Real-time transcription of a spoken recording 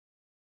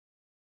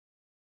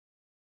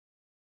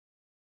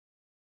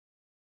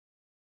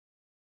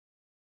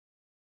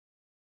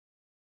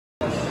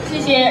谢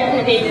谢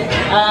特地，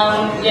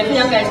也非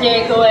常感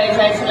谢各位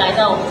再次来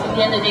到我们今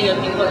天的这个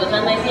苹果的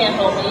专卖店，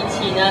和我们一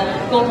起呢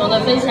共同的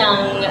分享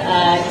一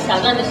小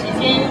段的时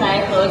间，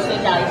来和水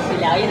导一起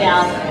聊一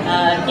聊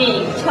电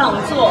影创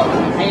作，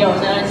还有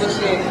呢就是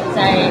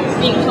在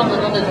电影创作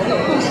中的种种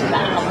故事吧，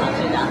好不好，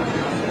水导？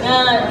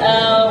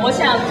那我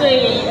想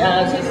对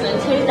崔子文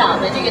崔导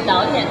的这个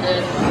导演的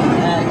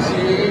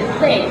职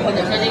位或者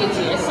说这个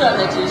角色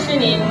呢，只是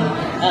您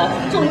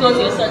众多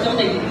角色中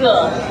的一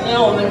个，因为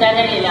我们大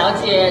家也了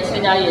解崔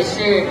导也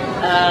是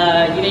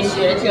一位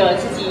学者，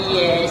自己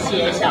也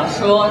写小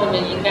说，那么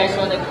应该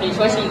说呢可以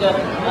说是一个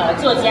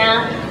作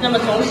家。那么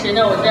同时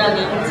呢，我知道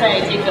您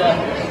在这个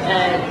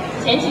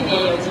前几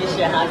年尤其是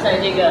在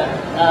这个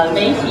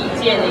媒体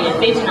界呢也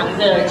非常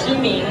的知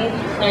名，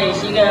那也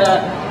是一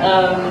个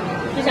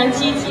非常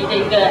积极的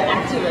一个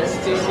activist，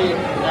 就是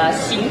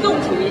行动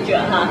主义者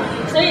哈。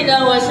所以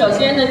呢，我首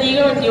先的第一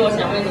个问题，我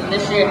想问您的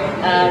是，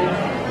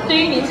对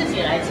于您自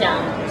己来讲，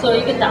作为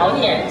一个导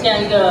演这样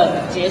一个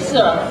角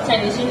色，在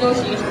您心中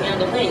是一个什么样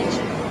的位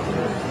置？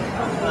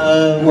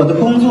我的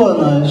工作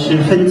呢是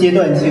分阶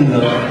段性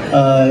的，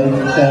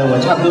我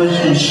差不多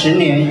是10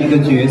年一个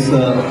角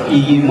色，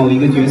以某一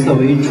个角色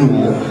为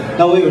主。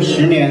那我有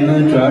10年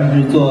呢，主要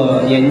是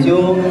做研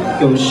究；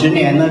有10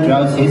年呢，主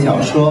要写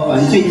小说。完，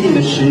最近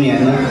的10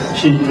年呢，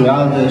是主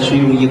要的是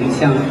用影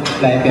像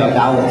来表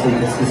达我自己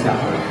的思想。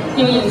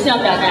用影像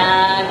表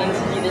达您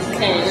自己的思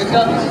想，也就是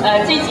说，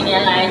这几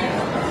年来，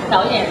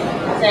导演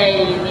在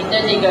您的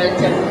这个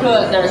整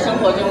个的生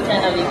活中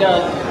占到一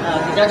个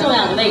比较重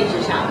要的位置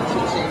上，是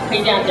不是？可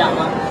以这样讲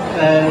吗？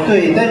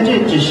对，但这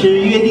只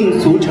是约定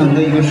俗成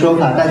的一个说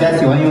法，大家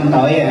喜欢用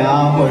导演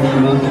啊或者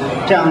什么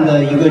这样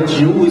的一个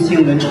职务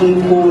性的称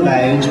呼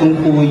来称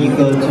呼一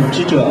个组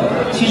织者。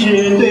其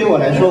实对于我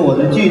来说，我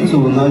的剧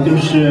组呢，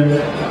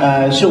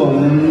是我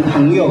们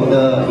朋友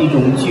的一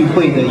种聚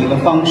会的一个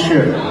方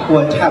式，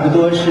我差不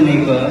多是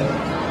那个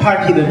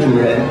party 的主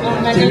人，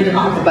就是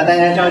把大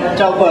家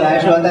招过来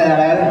说，大家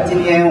来，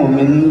今天我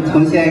们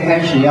从现在开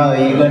始要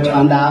有一个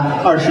长达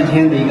20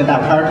天的一个大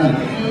party，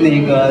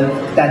 那个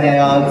大家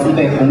要自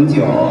备红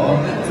酒，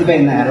自备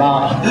奶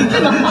酪，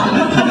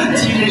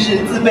其实是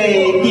自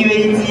备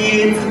DV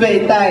机，自备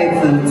袋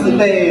子，自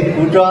备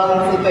服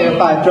装，自备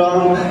化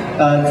妆，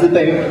自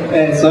备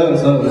所有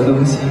的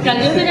东西。感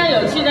觉非常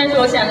有趣，但是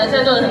我想呢，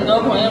在座的很多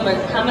朋友们，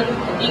他们肯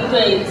定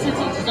对自己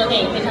制作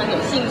电影非常有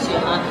兴趣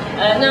哈。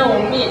那我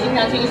们也经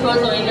常听说，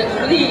作为一个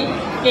独立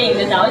电影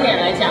的导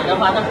演来讲的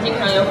话，他们经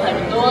常有很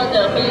多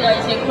的会遇到一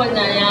些困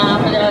难呀，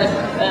或者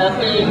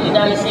会遇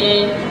到一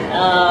些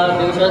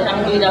比如说他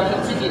们会遇到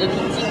自己的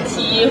瓶颈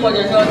期，或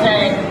者说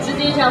在资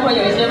金上会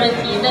有一些问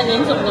题。那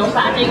您怎么能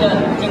把这个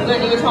整个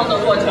的一个创作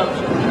过程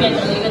变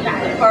成一个大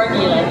的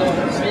party 来跟我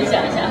们分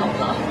享一下，好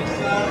不好？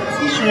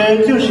其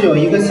实就是有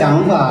一个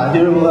想法，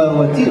就是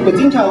我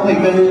经常会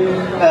跟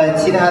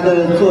其他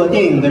的做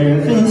电影的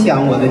人分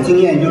享我的经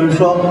验，就是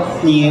说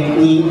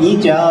你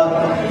只要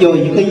有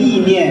一个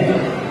意念，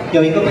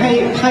有一个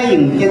拍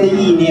影片的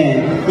意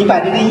念，你把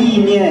这个意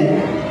念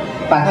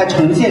把它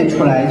呈现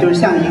出来，就是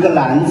像一个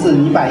篮子，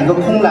你把一个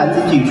空篮子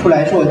举出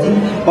来，说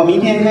我明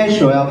天开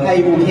始我要拍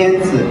一部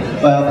片子，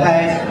我要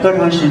拍多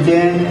长时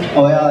间，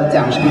我要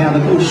讲什么样的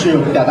故事，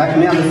表达什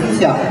么样的思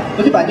想，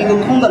我就把这个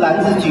空的篮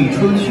子举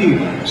出去，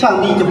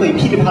上帝就会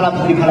噼里啪啦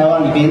噼里啪啦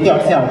往里边掉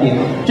馅儿饼，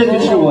这就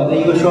是我的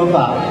一个说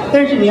法。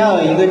但是你要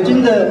有一个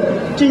真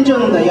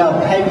正的要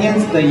拍片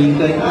子的一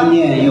个意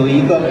念，有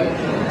一个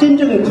真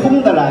正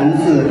空的篮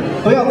子，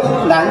不要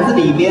篮子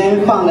里边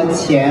放了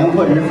钱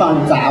或者是放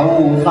了杂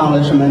物，放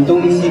了什么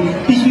东西，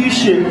必须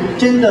是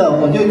真的。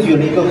我就举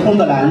了一个空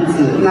的篮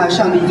子，那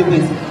上帝就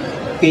会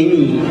给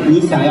你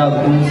想要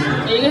的东西。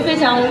有一个非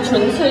常纯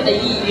粹的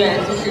意愿，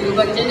就是如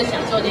果你真的想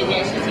做这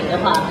件事情的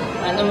话，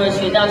那么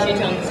学到学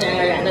成，自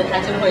然而然的它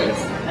就会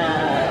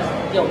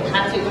有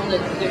它最终的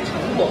一个成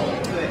果。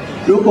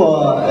如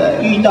果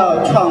遇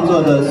到创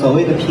作的所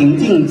谓的瓶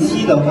颈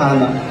期的话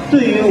呢，对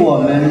于我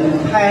们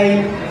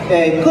拍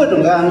各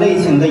种各样类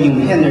型的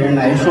影片的人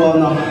来说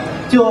呢，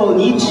就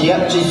你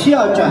只需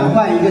要转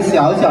换一个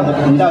小小的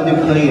频道就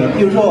可以了。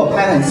比如说我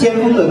拍很先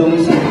锋的东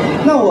西，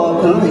那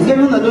我可能很先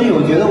锋的东西，我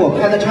觉得我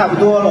拍的差不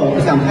多了，我不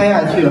想拍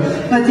下去了。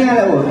那接下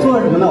来我做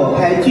什么呢？我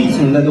拍剧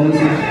情的东西，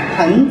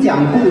很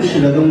讲故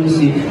事的东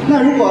西。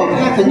那如果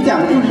拍很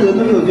讲故事的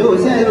东西，我觉得我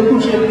现在这个故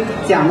事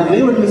讲的没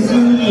有什么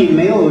新意，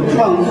没有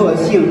创作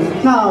性。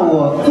那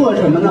我做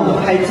什么呢？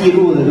我拍记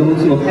录的东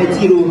西，我拍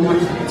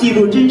记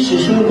录真实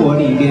生活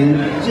里边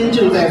真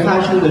正在发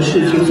生的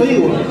事情。所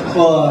以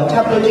我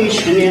差不多这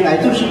10年来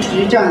就是一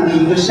直这样的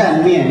一个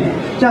善念，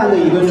这样的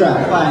一个转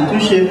换，就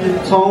是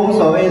从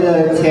所谓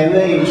的前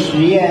卫实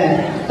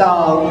验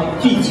到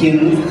剧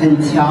情很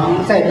强，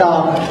再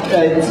到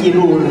记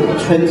录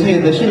纯粹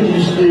的，甚至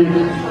是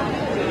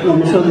我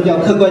们说的叫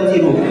客观记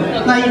录，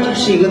那一直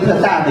是一个特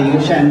大的一个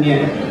善念。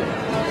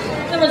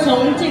那么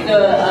从这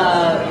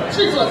个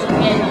制作层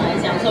面上来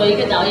讲，作为一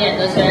个导演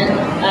呢，虽然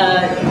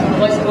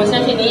我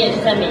相信您也是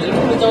在每一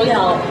步都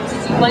要自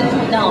己关注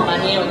到嘛，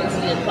你也有自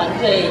己的团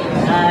队，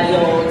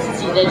有自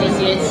己的这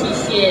些器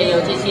械，有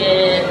这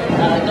些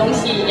东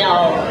西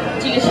要，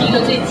这个是一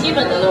个最基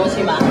本的东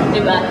西吧，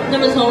对吧？那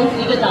么从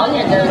一个导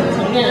演的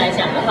层面来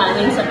讲的话，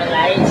您怎么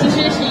来？其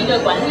实是一个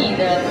管理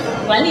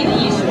的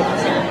艺术，我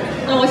想。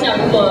那我想，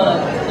如果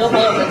很多朋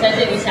友们在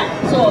这里想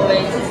作为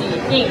自己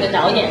电影的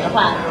导演的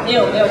话，你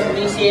有没有什么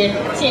一些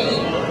建议？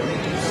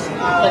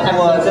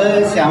我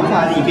的想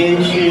法里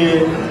边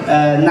是，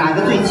哪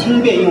个最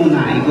轻便用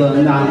哪一个，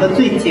哪个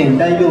最简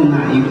单用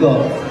哪一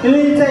个。因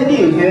为在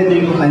电影学院的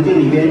这个环境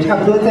里边，差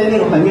不多在那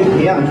个环境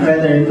培养出来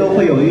的人都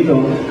会有一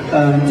种，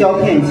胶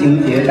片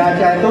情节，大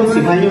家都喜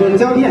欢用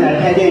胶片来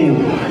拍电影，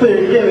会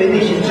认为那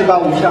是至高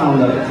无上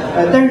的。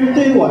但是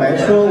对于我来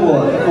说，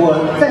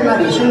我在那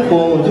里生活，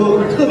我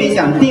就特别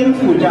想颠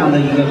覆这样的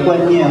一个观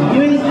念，因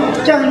为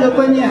这样一个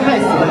观念害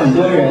死了很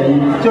多人。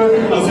就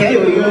是以前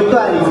有一个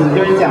段子，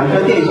就是讲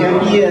说电影学院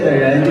毕业的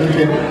人，就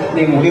是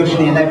那个50、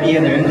60年代毕业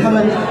的人，他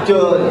们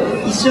就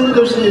一生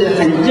都是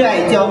很热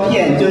爱胶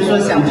片，就是说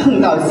想碰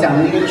到、想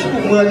那个触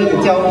摸那个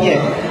胶片。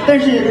但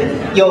是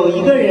有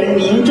一个人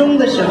临终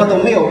的时候都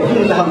没有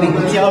碰到那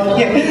个胶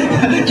片，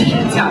这是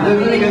讲的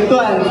那个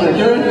段子，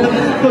就是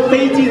特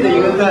悲剧的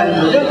一个段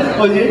子。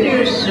我觉得这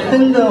个十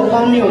分的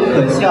荒谬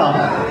可笑。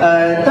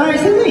当然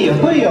现在也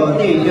会有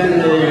电影学院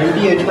的人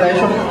毕业出来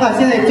说，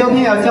现在胶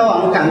片要交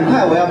往，赶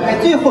快我要拍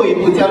最后一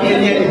部胶片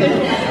电影。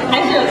还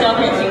是有胶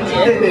片情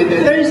节。对，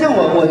但是像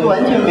我就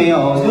完全没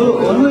有，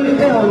我会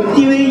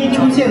DV 一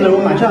出现的时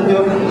候，马上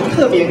就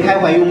特别开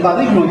怀拥抱。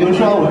那种就是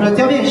说，我说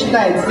胶片时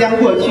代即将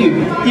过去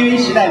，DV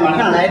时代马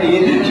上来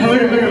临，什么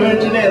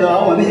之类的。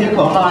我那些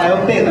口号还要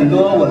被很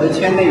多我的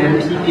圈内人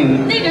批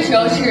评。那个时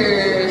候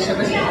是什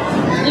么时候？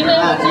因为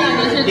我记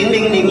得是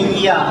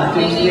0001啊，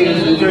就是那个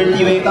就是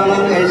DV 刚刚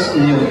开始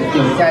有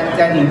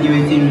家庭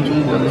DV 进入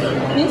中国的时候。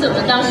您怎么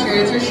当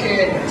时就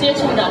是接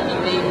触到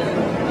DV 的？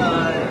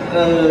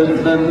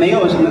没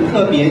有什么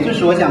特别，就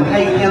是我想拍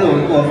一个片子，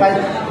我发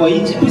现我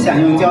一直不想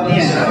用胶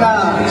片，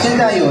那现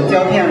在有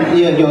胶片，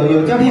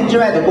有胶片之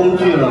外的工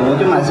具了，我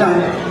就马上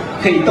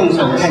可以动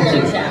手开始，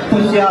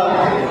不需要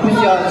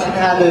其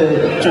他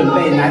的准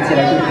备，拿起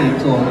来就可以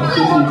做，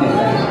就这么简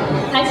单。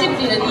还记不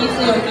记得第一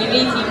次用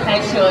DV 机拍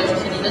摄，就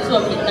是你的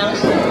作品当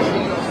时是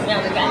一种什么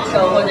样的感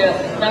受，或者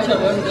当时有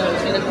没有什么有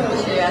趣的故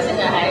事啊？现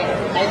在还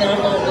能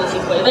和我们一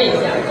起回味一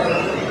下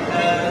的。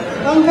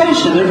刚开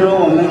始的时候，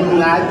我们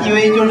拿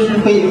DV 就是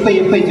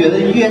会觉得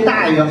越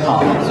大越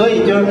好，所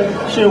以就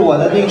是我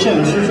的那个摄影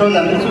师说，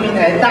咱们租一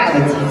台大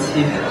的机器，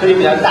所以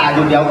比较大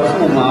就比较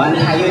酷嘛。完了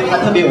因为它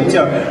特别有劲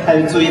儿，他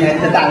就租一台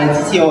特大的机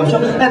器。我说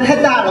那太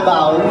大了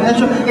吧？他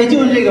说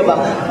就是这个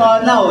吧。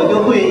那我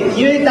就会，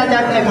因为大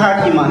家开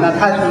party 嘛，那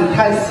他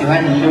喜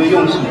欢什么就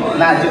用什么，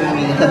那就是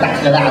那个特大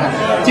的。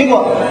结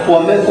果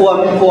我们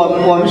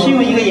是用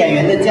一个演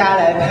员的家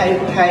来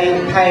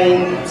拍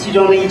其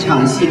中的一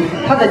场戏，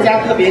他的家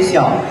特别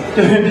小，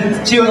就是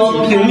只有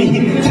几平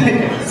米。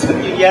对，所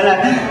以原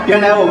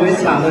来我们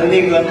想的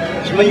那个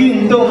什么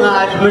运动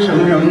啊，什么，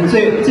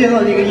最后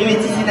这个因为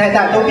机器太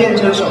大，都变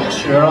成手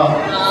持了，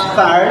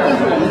反而就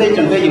是我们对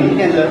整个影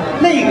片的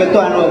那个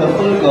段落的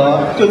风格，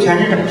就全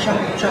是上，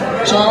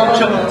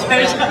全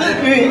是上，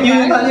因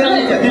为大家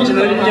来讲就只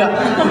能是这样，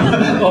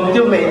我们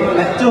就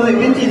就会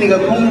根据那个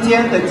空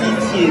间和机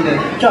器的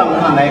状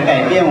况来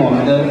改变我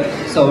们的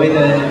所谓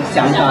的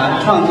想法、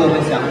创作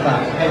的想法、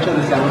拍摄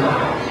的想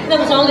法。那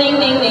么从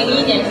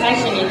0001年开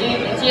始，你就已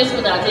经接触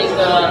到这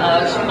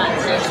个数码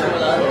技术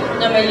了。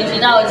那么一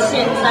直到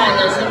现在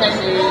呢，现在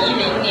是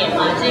10年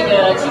嘛，这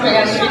个基本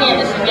上10年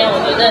的时间，我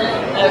觉得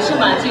数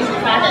码技术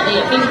发展的也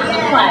非常的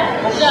快。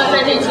我不知道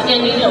在这期间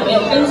您有没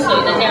有跟随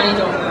着这样一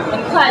种很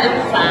快的步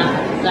伐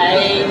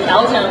来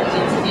调整你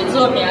自己的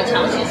作品，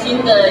尝试新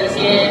的一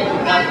些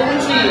工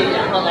具，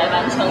然后来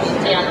完成你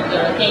这样一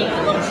个电影的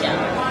梦想。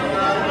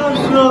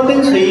说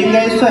跟随应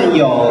该算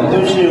有，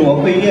就是我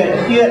会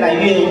越来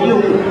越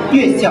用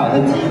越小的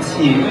机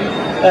器，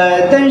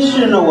但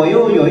是呢，我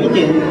又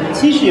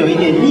其实有一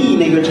点逆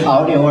那个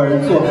潮流而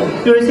做，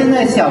就是现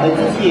在小的机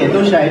器也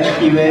都是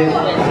HDV，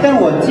 但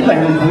我基本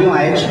上不用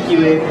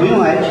HDV， 不用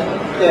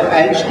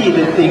HD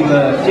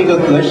的这个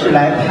格式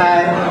来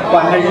拍，我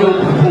还是用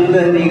普通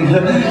的那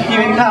个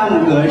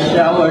DVCAM 格式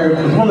啊，或者是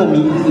普通的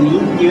迷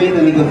DV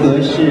的那个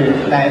格式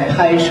来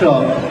拍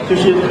摄。就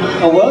是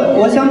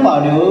我想保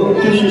留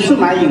就是数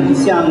码影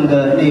像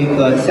的那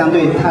个相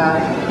对它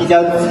比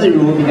较自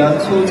如、比较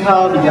粗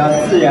糙、比较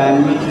自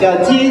然、比较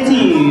接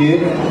近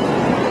于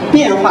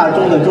变化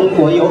中的中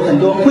国，有很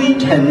多灰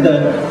尘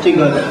的这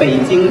个北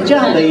京这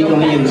样的一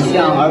种影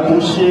像，而不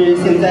是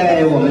现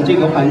在我们这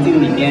个环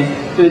境里面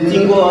就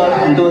经过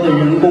很多的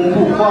人工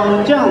布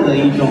光这样的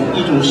一种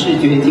视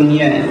觉经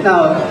验。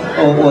那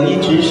我一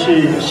直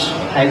是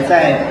还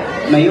在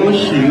没有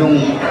使用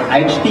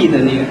HD 的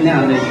那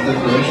样的一个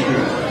格式。